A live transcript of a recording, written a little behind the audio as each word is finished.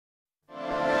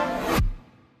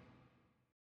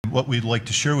and what we'd like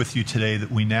to share with you today,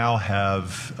 that we now have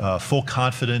full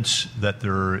confidence that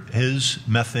there is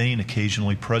methane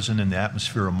occasionally present in the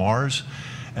atmosphere of Mars,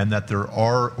 and that there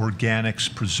are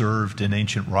organics preserved in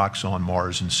ancient rocks on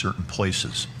Mars in certain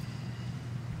places.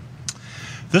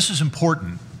 This is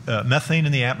important. Methane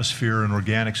in the atmosphere and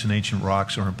organics in ancient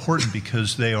rocks are important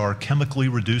because they are chemically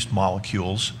reduced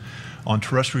molecules. On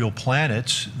terrestrial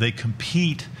planets, they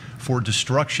compete for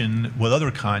destruction with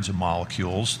other kinds of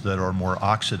molecules that are more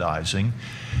oxidizing.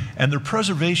 And their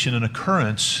preservation and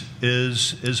occurrence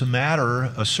is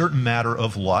a certain matter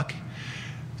of luck,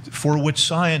 for which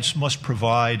science must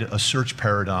provide a search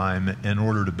paradigm in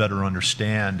order to better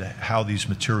understand how these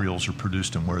materials are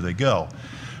produced and where they go.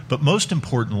 But most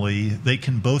importantly, they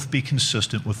can both be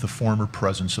consistent with the former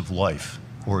presence of life,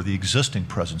 or the existing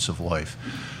presence of life.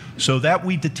 So that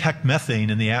we detect methane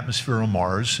in the atmosphere of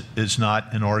Mars is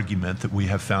not an argument that we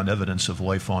have found evidence of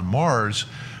life on Mars,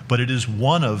 but it is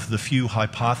one of the few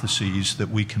hypotheses that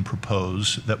we can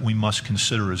propose that we must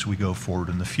consider as we go forward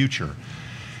in the future.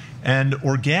 And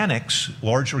organics,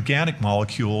 large organic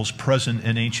molecules present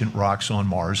in ancient rocks on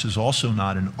Mars, is also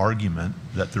not an argument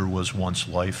that there was once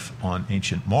life on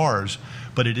ancient Mars,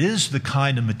 but it is the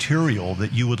kind of material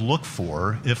that you would look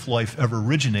for if life ever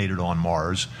originated on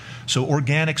Mars. So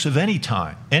organics of any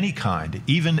kind,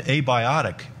 even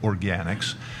abiotic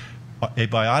organics,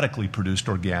 abiotically produced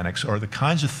organics, are the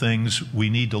kinds of things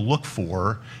we need to look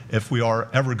for if we are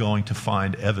ever going to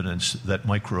find evidence that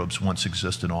microbes once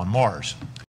existed on Mars.